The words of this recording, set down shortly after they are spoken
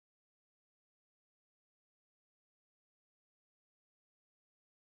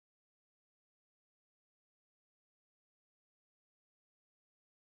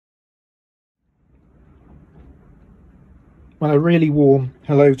Well, a really warm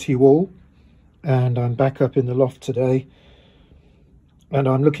hello to you all, and I'm back up in the loft today, and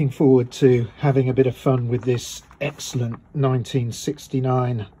I'm looking forward to having a bit of fun with this excellent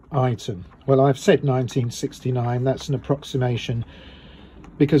 1969 item. Well, I've said 1969, that's an approximation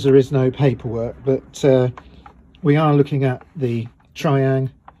because there is no paperwork, but we are looking at the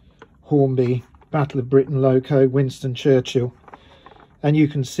Triang Hornby Battle of Britain Loco Winston Churchill, and you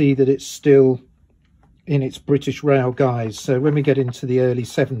can see that it's still in its British rail guise. So when we get into the early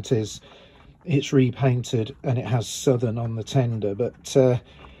 70s, it's repainted and it has Southern on the tender. But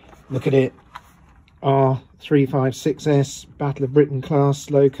look at it, R.356S Battle of Britain class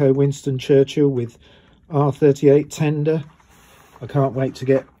Loco Winston Churchill with R38 tender. I can't wait to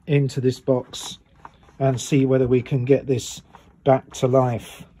get into this box and see whether we can get this back to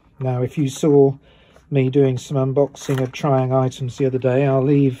life. Now, if you saw me doing some unboxing of Triang items the other day, I'll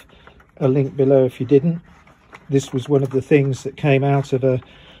leave a link below if you didn't. This was one of the things that came out of a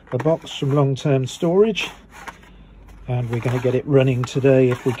box from long-term storage, and we're going to get it running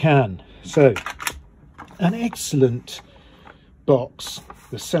today if we can. So, an excellent box.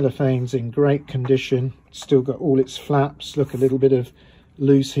 The cellophane's in great condition, still got all its flaps. Look, a little bit of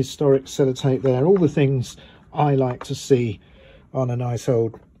loose historic sellotape there, all the things I like to see on a nice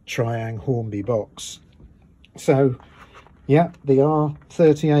old Triang Hornby box. So yeah, the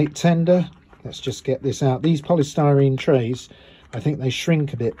R38 tender. Let's just get this out. These polystyrene trays, I think they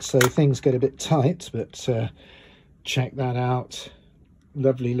shrink a bit, so things get a bit tight, but check that out.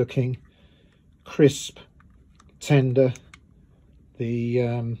 Lovely looking, crisp tender.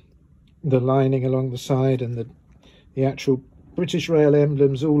 The lining along the side and the actual British Rail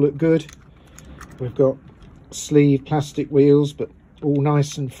emblems all look good. We've got sleeve plastic wheels, but all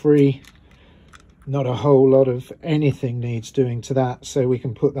nice and free. Not a whole lot of anything needs doing to that, so we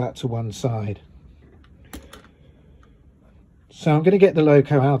can put that to one side. So I'm going to get the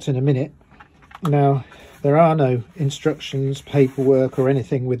Loco out in a minute. Now, there are no instructions, paperwork or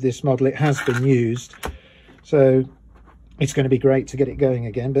anything with this model. It has been used, so it's going to be great to get it going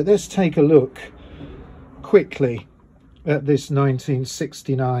again. But let's take a look quickly at this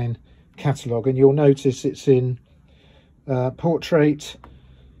 1969 catalogue, and you'll notice it's in portrait.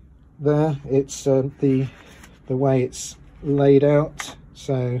 There, it's the way it's laid out.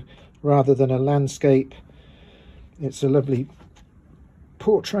 So rather than a landscape, it's a lovely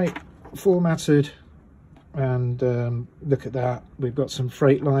portrait formatted. And look at that, we've got some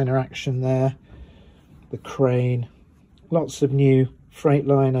Freightliner action there, the crane, lots of new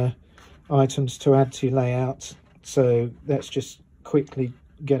Freightliner items to add to your layout. So let's just quickly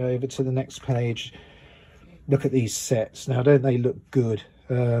get over to the next page. Look at these sets now, don't they look good?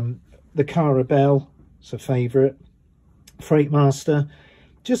 The Carabelle, it's a favourite. Freightmaster,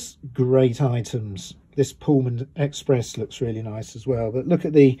 just great items. This Pullman Express looks really nice as well. But look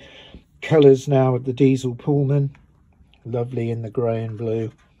at the colours now of the diesel Pullman. Lovely in the grey and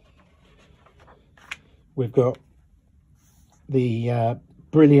blue. We've got the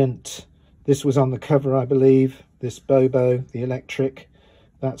brilliant, this was on the cover I believe, this Bobo, the electric.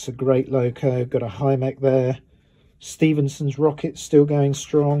 That's a great Loco. Got a high mech there. Stephenson's rocket still going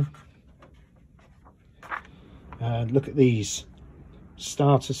strong. And look at these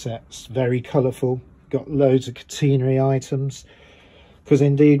starter sets, very colourful. Got loads of catenary items, because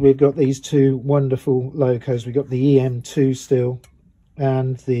indeed we've got these two wonderful Locos. We've got the EM2 still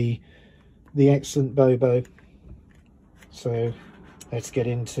and the excellent Bobo. So let's get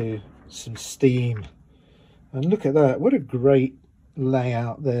into some steam. And look at that, what a great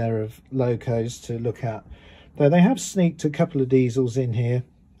layout there of Locos to look at. Though they have sneaked a couple of diesels in here,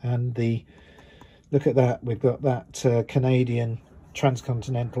 and look at that, we've got that Canadian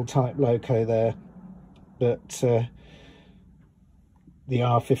transcontinental type Loco there, but the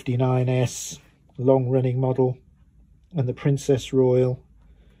R59S long running model, and the Princess Royal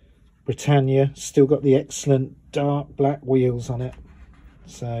Britannia still got the excellent dark black wheels on it.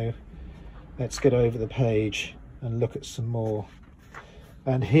 So let's get over the page and look at some more.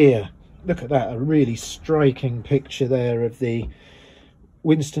 And here, look at that, a really striking picture there of the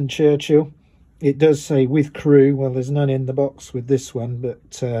Winston Churchill. It does say with crew. Well, there's none in the box with this one,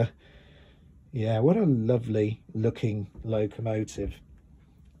 but yeah, what a lovely looking locomotive.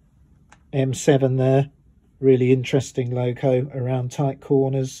 M7 there, really interesting Loco around tight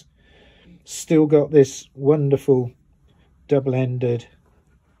corners. Still got this wonderful double-ended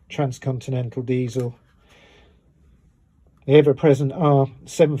transcontinental diesel. The ever-present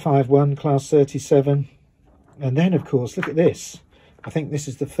R751 class 37. And then, of course, look at this. I think this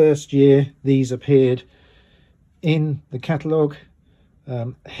is the first year these appeared in the catalogue.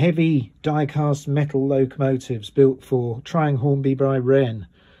 heavy die-cast metal locomotives built for trying Hornby by Wren.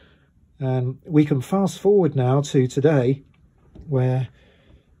 We can fast forward now to today, where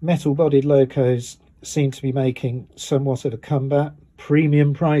metal-bodied locos seem to be making somewhat of a comeback.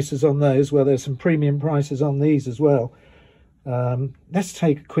 Premium prices on those. Well, there's some premium prices on these as well. Let's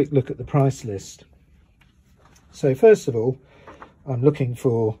take a quick look at the price list. So first of all, I'm looking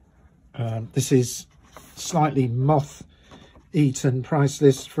for, this is slightly moth-eaten price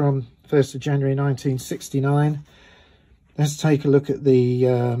list from 1st of January 1969. Let's take a look at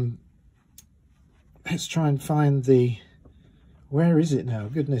the, let's try and find the, where is it now?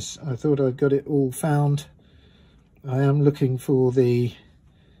 Goodness, I thought I'd got it all found. I am looking for the,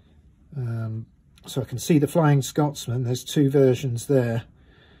 so I can see the Flying Scotsman. There's two versions there.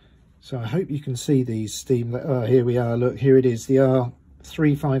 So I hope you can see these steam. Oh, here we are. Look, here it is. The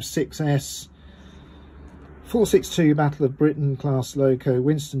R.356S 462 Battle of Britain class loco,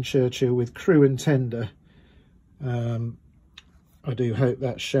 Winston Churchill with crew and tender. I do hope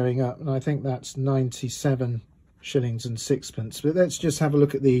that's showing up, and I think that's 97 shillings and sixpence. But let's just have a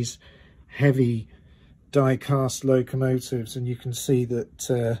look at these heavy die-cast locomotives, and you can see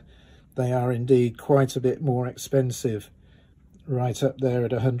that they are indeed quite a bit more expensive, right up there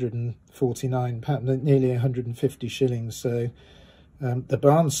at 149 pounds, nearly 150 shillings. So the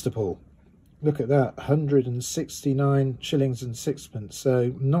Barnstaple, look at that, 169 shillings and sixpence.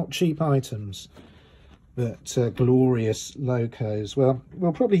 So not cheap items, but glorious locos. Well,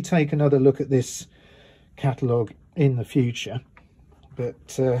 we'll probably take another look at this catalogue in the future,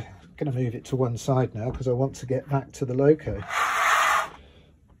 but I'm going to move it to one side now because I want to get back to the loco.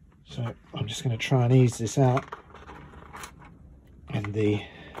 So I'm just going to try and ease this out, and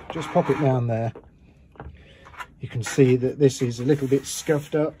just pop it down there. You can see that this is a little bit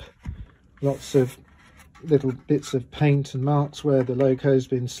scuffed up, lots of little bits of paint and marks where the loco's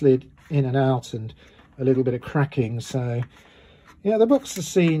been slid in and out, and a little bit of cracking. So yeah, the box has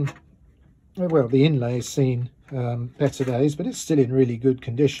seen, well, the inlay's seen better days, but it's still in really good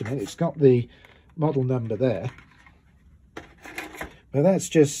condition, and it's got the model number there. But let's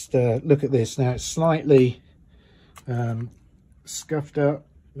just look at this now. It's slightly scuffed up.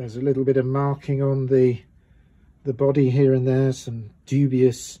 There's a little bit of marking on the body here and there, some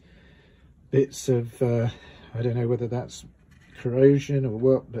dubious bits of I don't know whether that's corrosion or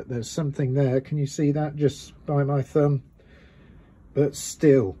what, but there's something there. Can you see that just by my thumb? But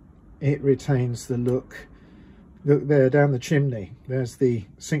still, it retains the look. Look there, down the chimney, there's the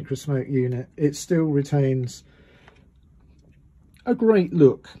synchro-smoke unit. It still retains a great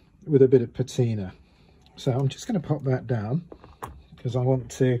look with a bit of patina. So I'm just going to pop that down because I want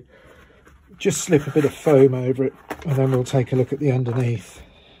to just slip a bit of foam over it, and then we'll take a look at the underneath.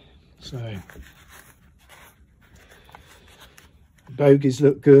 So bogies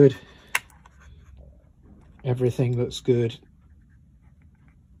look good, everything looks good.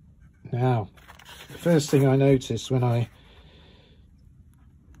 Now, the first thing I noticed when I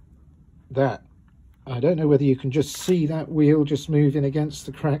don't know whether you can just see that wheel just moving against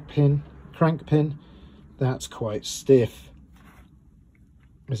the crank pin. That's quite stiff.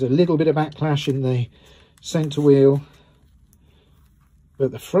 There's a little bit of backlash in the centre wheel,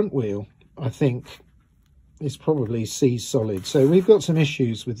 but the front wheel, I think, is probably C-solid. So we've got some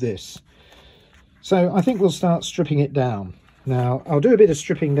issues with this. So I think we'll start stripping it down. Now, I'll do a bit of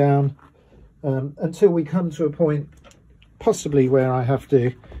stripping down until we come to a point possibly where I have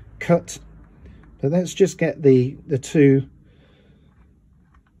to cut. But let's just get the two,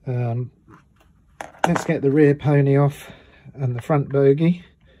 let's get the rear pony off and the front bogie.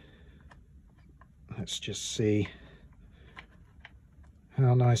 Let's just see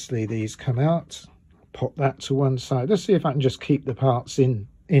how nicely these come out. Pop that to one side. Let's see if I can just keep the parts in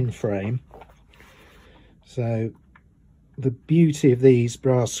frame. So the beauty of these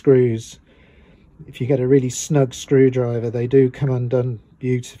brass screws, if you get a really snug screwdriver, they do come undone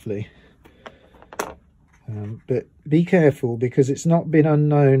beautifully. But be careful, because it's not been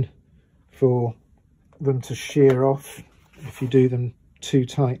unknown for them to shear off if you do them too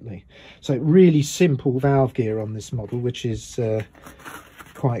tightly. So really simple valve gear on this model, which is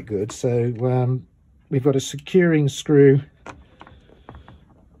quite good. So we've got a securing screw.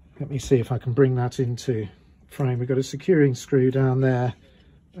 Let me see if I can bring that into frame. We've got a securing screw down there,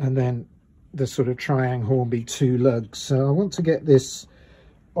 and then the sort of triangle Hornby 2 lugs. So I want to get this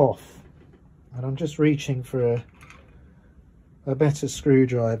off, and I'm just reaching for a better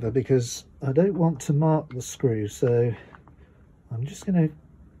screwdriver because I don't want to mark the screw. So I'm just going to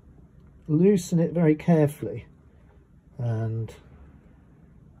loosen it very carefully, and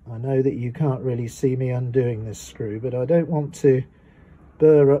I know that you can't really see me undoing this screw, but I don't want to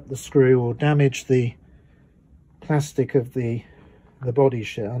burr up the screw or damage the plastic of the body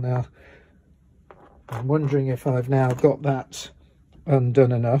shell. Now I'm wondering if I've now got that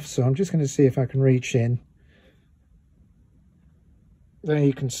undone enough, so I'm just going to see if I can reach in. There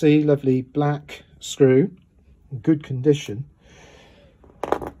you can see, lovely black screw, good condition.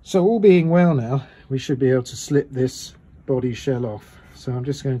 So all being well now, we should be able to slip this body shell off. So I'm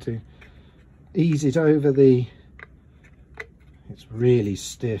just going to ease it over the, it's really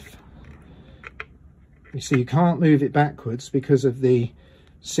stiff. You see, you can't move it backwards because of the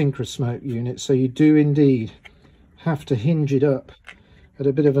synchro smoke unit, so you do indeed have to hinge it up at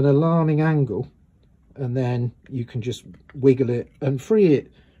a bit of an alarming angle, and then you can just wiggle it and free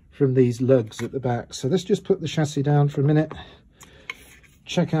it from these lugs at the back. So let's just put the chassis down for a minute,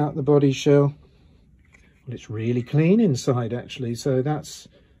 check out the body shell. Well, it's really clean inside actually, so that's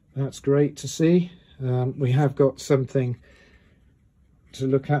great to see. We have got something to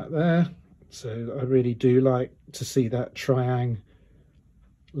look at there, so I really do like to see that triangle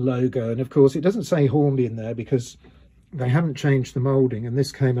logo. And of course it doesn't say Hornby in there because they haven't changed the moulding, and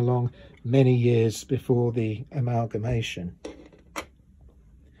this came along many years before the amalgamation.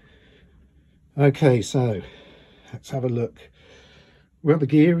 Okay, so let's have a look. Well, the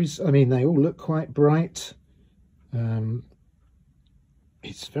gear is, I mean, they all look quite bright.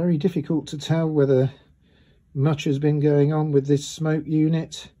 It's very difficult to tell whether much has been going on with this smoke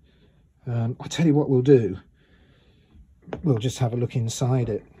unit. I'll tell you what we'll do. We'll just have a look inside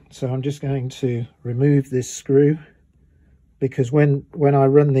it. So I'm just going to remove this screw, because when I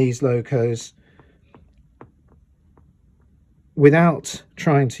run these locos without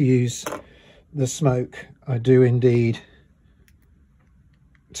trying to use the smoke, I do indeed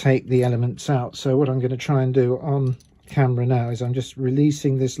take the elements out. So what I'm going to try and do on camera now is I'm just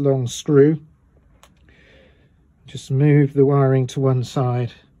releasing this long screw, just move the wiring to one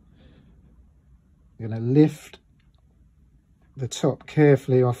side. I'm going to lift the top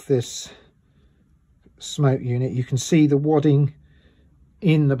carefully off this smoke unit. You can see the wadding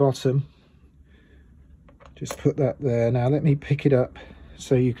in the bottom. Just put that there. Now let me pick it up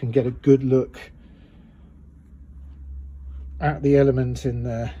so you can get a good look at the element in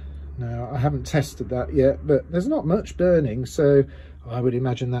there. Now I haven't tested that yet, but there's not much burning, so I would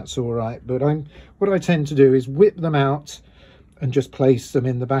imagine that's all right. But what I tend to do is whip them out and just place them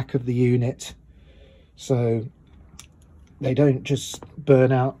in the back of the unit so they don't just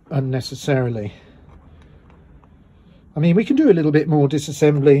burn out unnecessarily. I mean, we can do a little bit more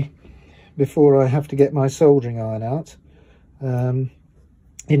disassembly before I have to get my soldering iron out.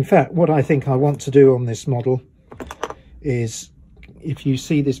 In fact, what I think I want to do on this model is, if you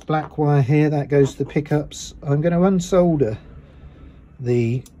see this black wire here that goes to the pickups, I'm going to unsolder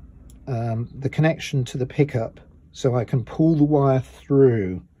the connection to the pickup so I can pull the wire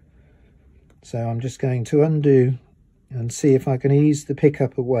through. So I'm just going to undo and see if I can ease the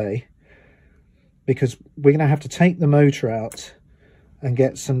pickup away, because we're going to have to take the motor out and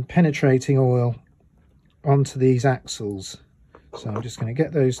get some penetrating oil onto these axles. So I'm just going to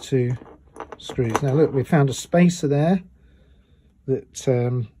get those two screws. Now look, we found a spacer there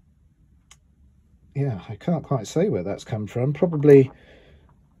that yeah, I can't quite say where that's come from. Probably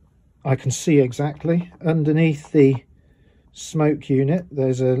I can see exactly underneath the smoke unit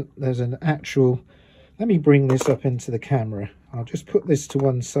there's an actual, let me bring this up into the camera. I'll just put this to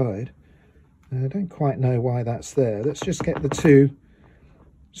one side. I don't quite know why that's there. Let's just get the two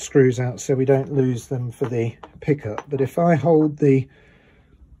screws out so we don't lose them for the pickup. But if I hold the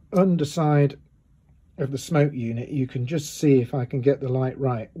underside of the smoke unit, you can just see, if I can get the light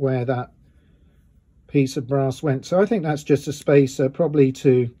right, where that piece of brass went. So I think that's just a spacer, probably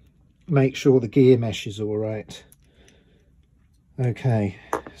to make sure the gear mesh is all right. Okay,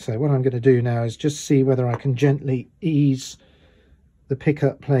 so what I'm going to do now is just see whether I can gently ease the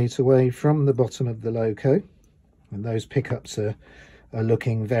pickup plate away from the bottom of the Loco. And those pickups are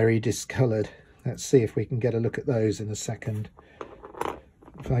looking very discoloured. Let's see if we can get a look at those in a second.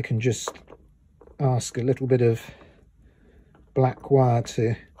 If I can just ask a little bit of black wire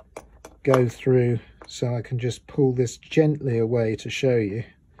to go through so I can just pull this gently away to show you.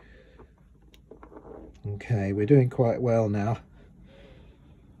 Okay, we're doing quite well now.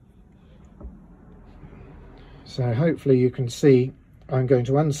 So hopefully you can see I'm going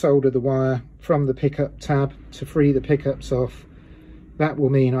to unsolder the wire from the pickup tab to free the pickups off. That will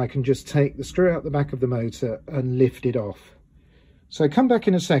mean I can just take the screw out the back of the motor and lift it off. So come back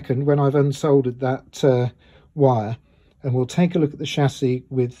in a second when I've unsoldered that wire, and we'll take a look at the chassis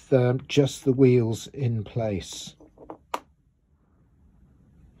with just the wheels in place.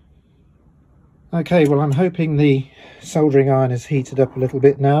 Okay, well, I'm hoping the soldering iron has heated up a little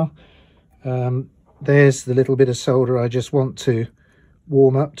bit now. There's the little bit of solder I just want to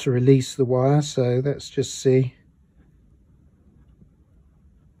warm up to release the wire, so let's just see.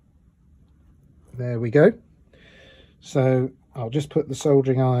 There we go. So I'll just put the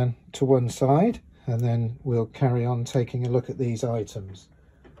soldering iron to one side and then we'll carry on taking a look at these items.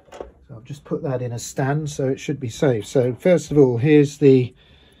 So I'll just put that in a stand so it should be safe. So first of all, here's the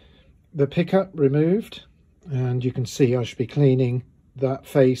pickup removed, and you can see I should be cleaning that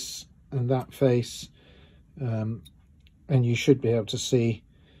face and that face, and you should be able to see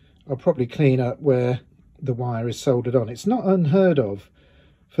I'll probably clean up where the wire is soldered on. It's not unheard of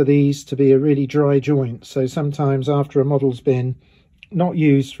for these to be a really dry joint, so sometimes after a model's been not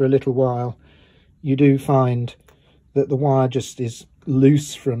used for a little while, you do find that the wire just is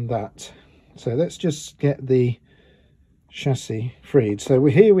loose from that. So let's just get the chassis freed. So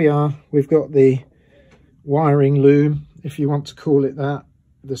here we are, we've got the wiring loom, if you want to call it that,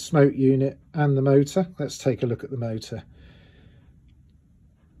 the smoke unit and the motor. Let's take a look at the motor.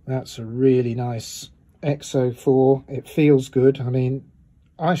 That's a really nice XO4. It feels good. I mean,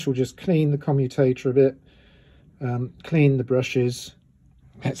 I shall just clean the commutator a bit, clean the brushes.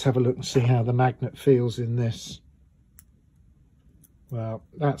 Let's have a look and see how the magnet feels in this. Well,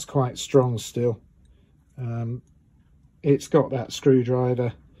 that's quite strong still. It's got that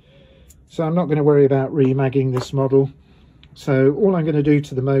screwdriver, so I'm not going to worry about remagging this model. So all I'm going to do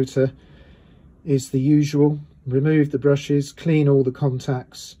to the motor is the usual: remove the brushes, clean all the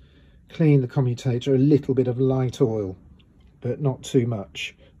contacts, clean the commutator, a little bit of light oil, but not too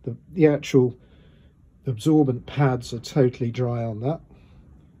much. The actual absorbent pads are totally dry on that.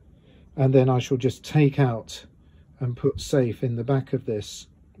 And then I shall just take out and put safe in the back of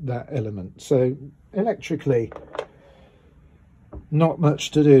that element. So electrically, not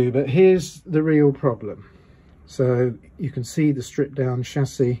much to do, but here's the real problem. So you can see the stripped down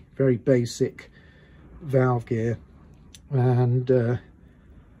chassis, very basic valve gear, and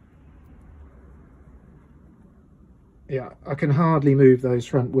yeah, I can hardly move those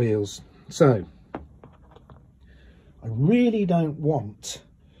front wheels. So I really don't want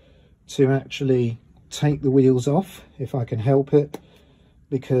to actually take the wheels off if I can help it,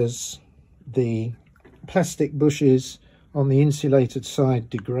 because the plastic bushes on the insulated side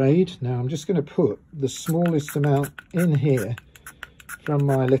degrade. Now I'm just going to put the smallest amount in here from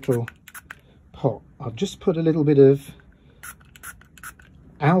my little pot. I've just put a little bit of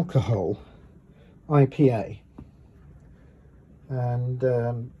alcohol IPA, and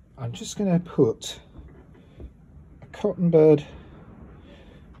I'm just going to put a cotton bud,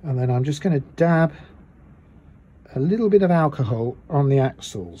 and then I'm just going to dab a little bit of alcohol on the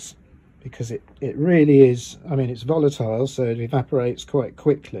axles, because it really is, I mean, it's volatile, so it evaporates quite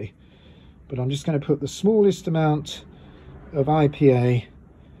quickly. But I'm just going to put the smallest amount of IPA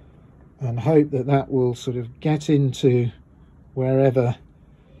and hope that that will sort of get into wherever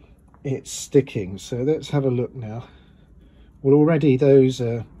it's sticking. So let's have a look now. Well, already those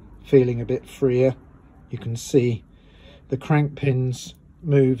are feeling a bit freer. You can see the crank pins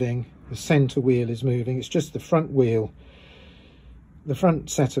moving, the center wheel is moving. It's just the front wheel, the front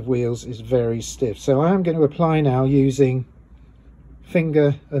set of wheels is very stiff. So I am going to apply now using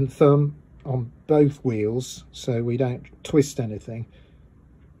finger and thumb on both wheels so we don't twist anything.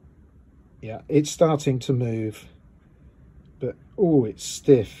 Yeah, it's starting to move, but oh, it's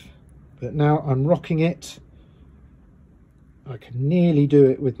stiff. But now I'm rocking it. I can nearly do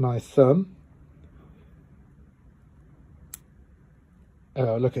it with my thumb.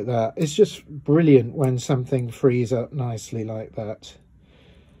 Oh, look at that. It's just brilliant when something frees up nicely like that.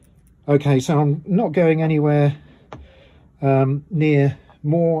 Okay, so I'm not going anywhere near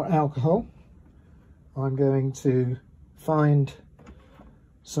more alcohol. I'm going to find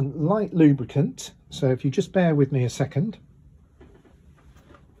some light lubricant. So if you just bear with me a second.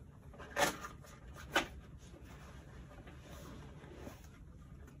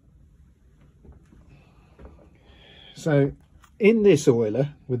 So in this oiler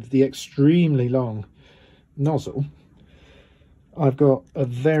with the extremely long nozzle, I've got a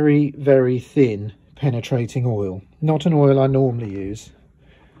very, very thin penetrating oil, not an oil I normally use.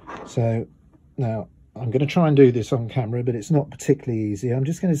 So now I'm going to try and do this on camera, but it's not particularly easy. I'm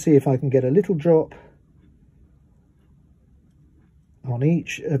just going to see if I can get a little drop on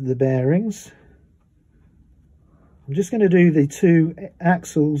each of the bearings. I'm just going to do the two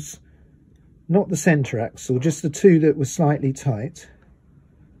axles, not the center axle, just the two that were slightly tight.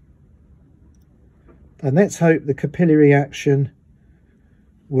 And let's hope the capillary action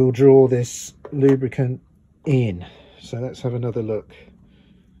will draw this lubricant in. So let's have another look.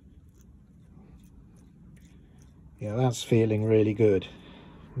 Yeah, that's feeling really good.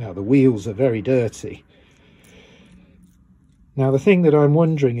 Now the wheels are very dirty. Now the thing that I'm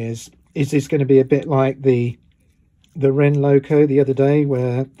wondering is this going to be a bit like the Ren Loco the other day,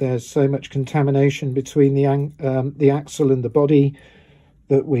 where there's so much contamination between the axle and the body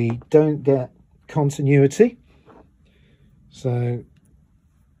that we don't get continuity? So I'm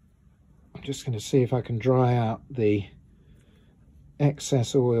just going to see if I can dry out the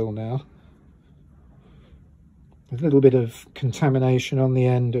excess oil now. A little bit of contamination on the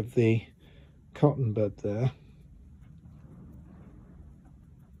end of the cotton bud there.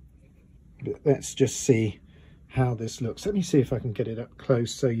 But let's just see how this looks. Let me see if I can get it up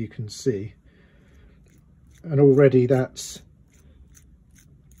close so you can see. And already that's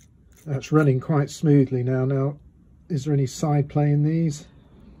running quite smoothly now. Now, is there any side play in these?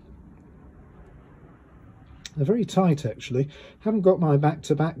 They're very tight actually. Haven't got my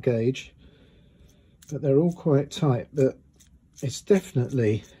back-to-back gauge, but they're all quite tight, but it's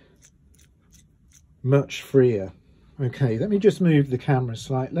definitely much freer. Okay, let me just move the camera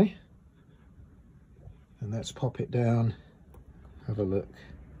slightly and let's pop it down, have a look.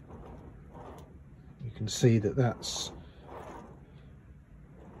 You can see that that's,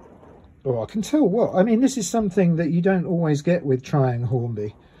 oh, I can tell what, I mean, this is something that you don't always get with trying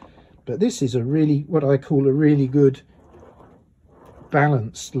Hornby, but this is a really, what I call a really good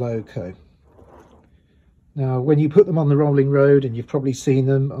balanced Loco. Now, when you put them on the rolling road, and you've probably seen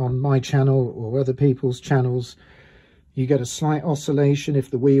them on my channel or other people's channels, you get a slight oscillation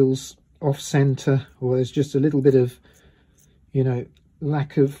if the wheel's off center, or there's just a little bit of, you know,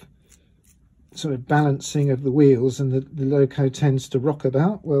 lack of sort of balancing of the wheels, and the Loco tends to rock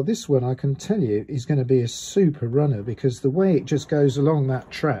about. Well, this one, I can tell you, is going to be a super runner, because the way it just goes along that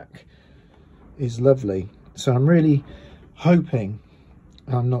track is lovely. So I'm really hoping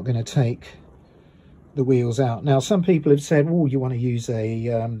I'm not going to take the wheels out. Now, some people have said, oh, you want to use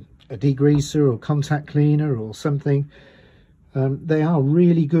a degreaser or contact cleaner or something. They are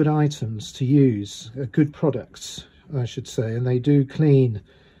really good items to use, good products, I should say, and they do clean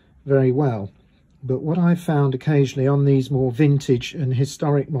very well. But what I've found occasionally on these more vintage and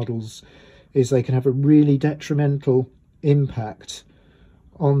historic models is they can have a really detrimental impact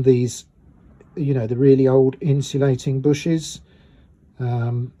on these, you know, the really old insulating bushes.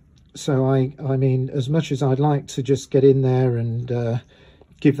 So I mean, as much as I'd like to just get in there and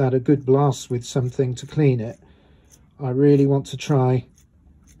give that a good blast with something to clean it, I really want to try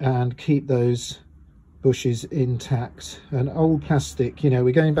and keep those bushes intact. And old plastic, you know,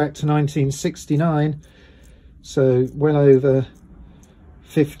 we're going back to 1969, so well over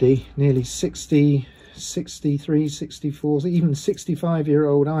 50, nearly 60, 63, 64, even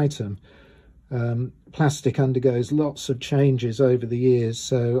 65-year-old item. Plastic undergoes lots of changes over the years,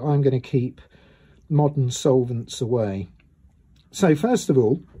 so I'm going to keep modern solvents away. So first of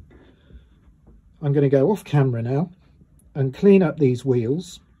all, I'm going to go off camera now and clean up these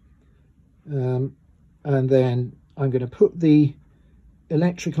wheels, and then I'm going to put the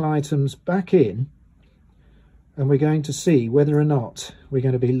electrical items back in, and we're going to see whether or not we're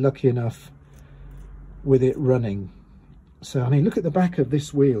going to be lucky enough with it running. So I mean, look at the back of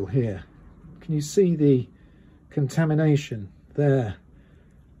this wheel here. Can you see the contamination there?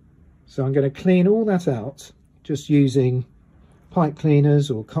 So I'm going to clean all that out just using pipe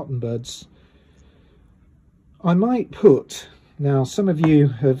cleaners or cotton buds. I might put, now some of you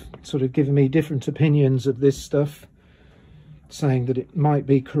have sort of given me different opinions of this stuff, saying that it might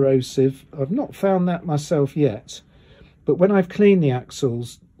be corrosive. I've not found that myself yet, but when I've cleaned the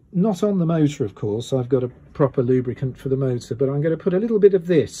axles, not on the motor of course, I've got a proper lubricant for the motor, but I'm going to put a little bit of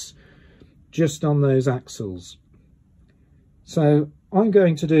this just on those axles. So I'm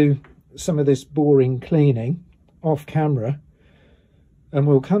going to do some of this boring cleaning off camera, and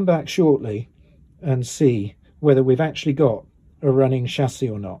we'll come back shortly and see whether we've actually got a running chassis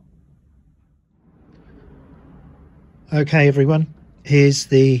or not. Okay everyone, here's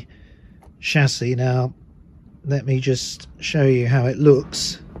the chassis. Now let me just show you how it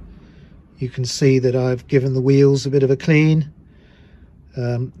looks. You can see that I've given the wheels a bit of a clean,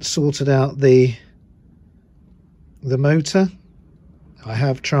 sorted out the motor. I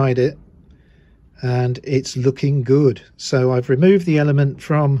have tried it and it's looking good. So I've removed the element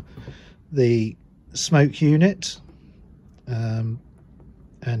from the smoke unit,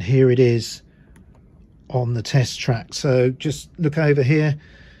 and here it is on the test track. So just look over here,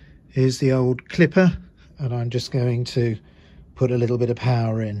 here's the old clipper, and I'm just going to put a little bit of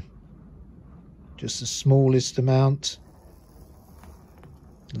power in, just the smallest amount.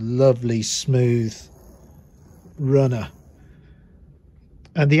 Lovely smooth runner,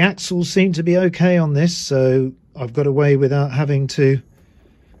 and the axles seem to be okay on this, so I've got away without having to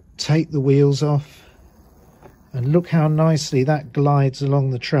take the wheels off. And look how nicely that glides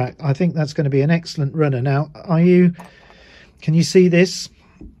along the track. I think that's going to be an excellent runner. Now, can you see this?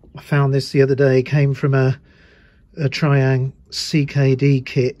 I found this the other day, came from a Triang CKD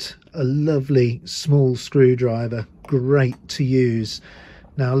kit, a lovely small screwdriver, great to use.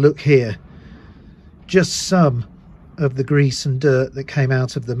 Now look here, just some of the grease and dirt that came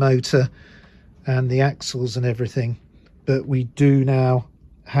out of the motor and the axles and everything, but we do now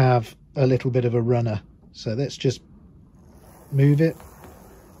have a little bit of a runner. So let's just move it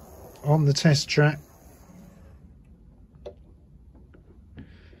on the test track.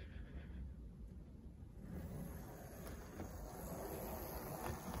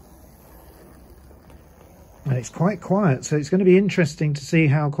 And it's quite quiet, so it's going to be interesting to see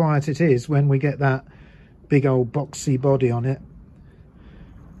how quiet it is when we get that big old boxy body on it.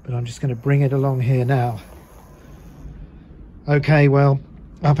 But I'm just going to bring it along here now. Okay, well,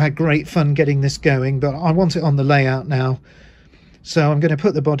 I've had great fun getting this going, but I want it on the layout now. So I'm going to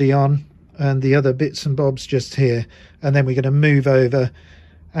put the body on and the other bits and bobs just here, and then we're going to move over.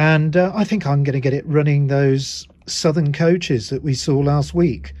 And I think I'm going to get it running those southern coaches that we saw last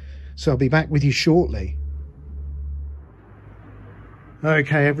week. So I'll be back with you shortly.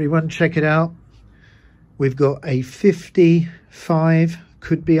 Okay, everyone, check it out. We've got a 55,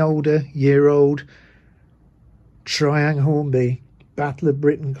 could be older, year-old Triang Hornby Battle of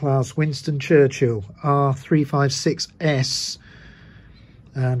Britain class Winston Churchill R.356S,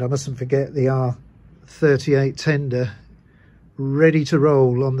 and I mustn't forget the R.38 tender, ready to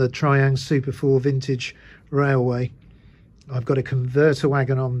roll on the Triang Super 4 vintage railway. I've got a converter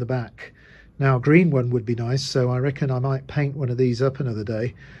wagon on the back. Now, a green one would be nice, so I reckon I might paint one of these up another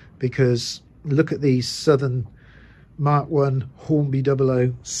day, because look at these Southern Mark 1 Hornby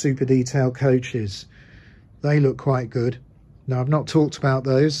 00 Super Detail coaches. They look quite good. Now, I've not talked about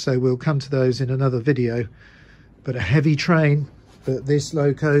those, so we'll come to those in another video. But a heavy train, but this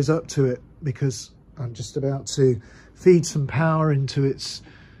Loco's up to it, because I'm just about to feed some power into its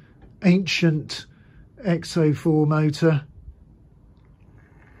ancient XO4 motor.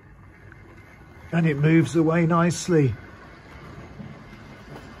 And it moves away nicely.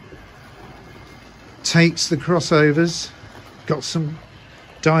 Takes the crossovers. Got some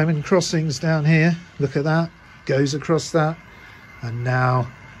diamond crossings down here. Look at that. Goes across that. And now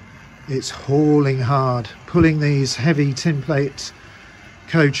it's hauling hard, pulling these heavy tin plate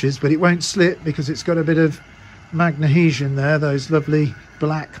coaches, but it won't slip because it's got a bit of magnesion there. Those lovely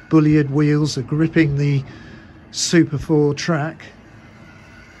black bulliard wheels are gripping the Super 4 track.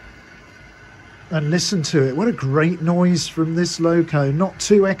 And listen to it, what a great noise from this Loco, not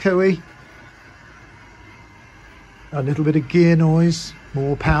too echoey. A little bit of gear noise,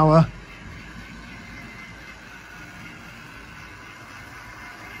 more power.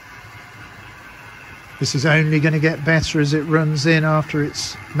 This is only going to get better as it runs in after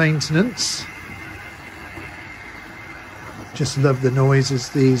its maintenance. Just love the noises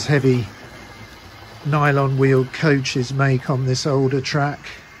these heavy nylon wheeled coaches make on this older track.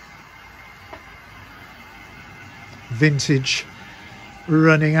 Vintage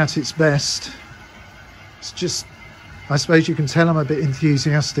running at its best. It's just, I suppose you can tell I'm a bit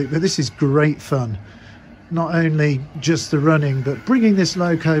enthusiastic, but this is great fun. Not only just the running, but bringing this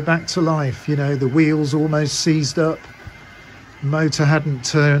Loco back to life. You know, the wheels almost seized up, motor hadn't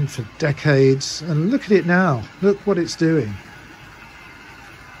turned for decades, and look at it now. Look what it's doing.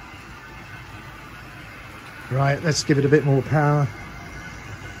 Right, let's give it a bit more power.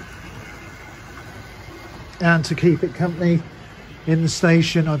 And to keep it company in the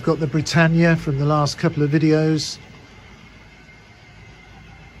station, I've got the Britannia from the last couple of videos.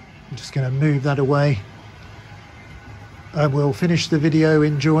 I'm just going to move that away. And we'll finish the video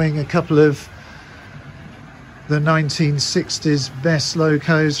enjoying a couple of the 1960s best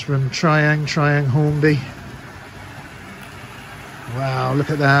Locos from Triang Hornby. Wow, look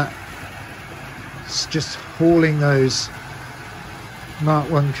at that. It's just hauling those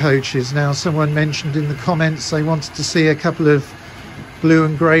Mark 1 coaches. Now, someone mentioned in the comments they wanted to see a couple of blue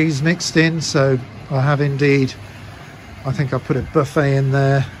and greys mixed in, so I have indeed. I think I put a buffet in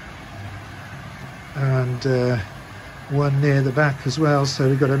there and one near the back as well, so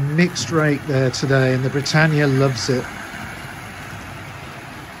we've got a mixed rake there today, and the Britannia loves it.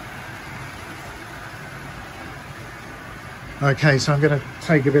 Okay, so I'm going to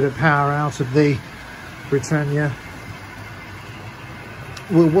take a bit of power out of the Britannia.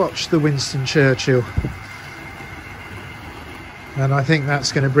 We'll watch the Winston Churchill, and I think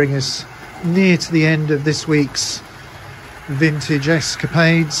that's going to bring us near to the end of this week's vintage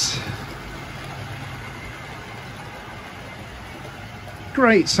escapades.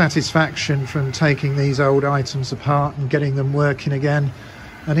 great satisfaction from taking these old items apart and getting them working again,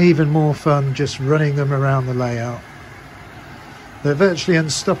 and even more fun just running them around the layout. They're virtually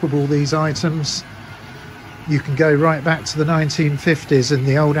unstoppable, these items. You can go right back to the 1950s and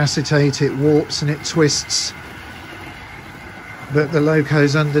the old acetate, it warps and it twists, but the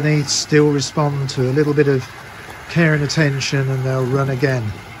Locos underneath still respond to a little bit of care and attention, and they'll run again.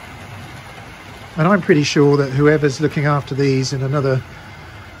 And I'm pretty sure that whoever's looking after these in another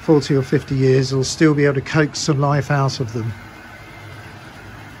 40 or 50 years will still be able to coax some life out of them.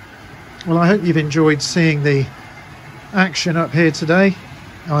 Well, I hope you've enjoyed seeing the action up here today.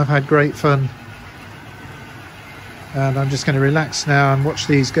 I've had great fun, and I'm just going to relax now and watch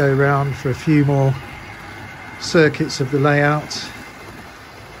these go round for a few more circuits of the layout,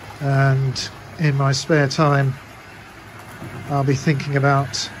 and in my spare time I'll be thinking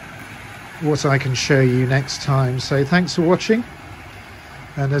about what I can show you next time. So thanks for watching,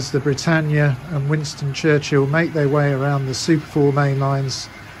 and as the Britannia and Winston Churchill make their way around the Super 4 main lines,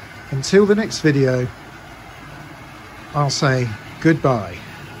 until the next video, I'll say goodbye.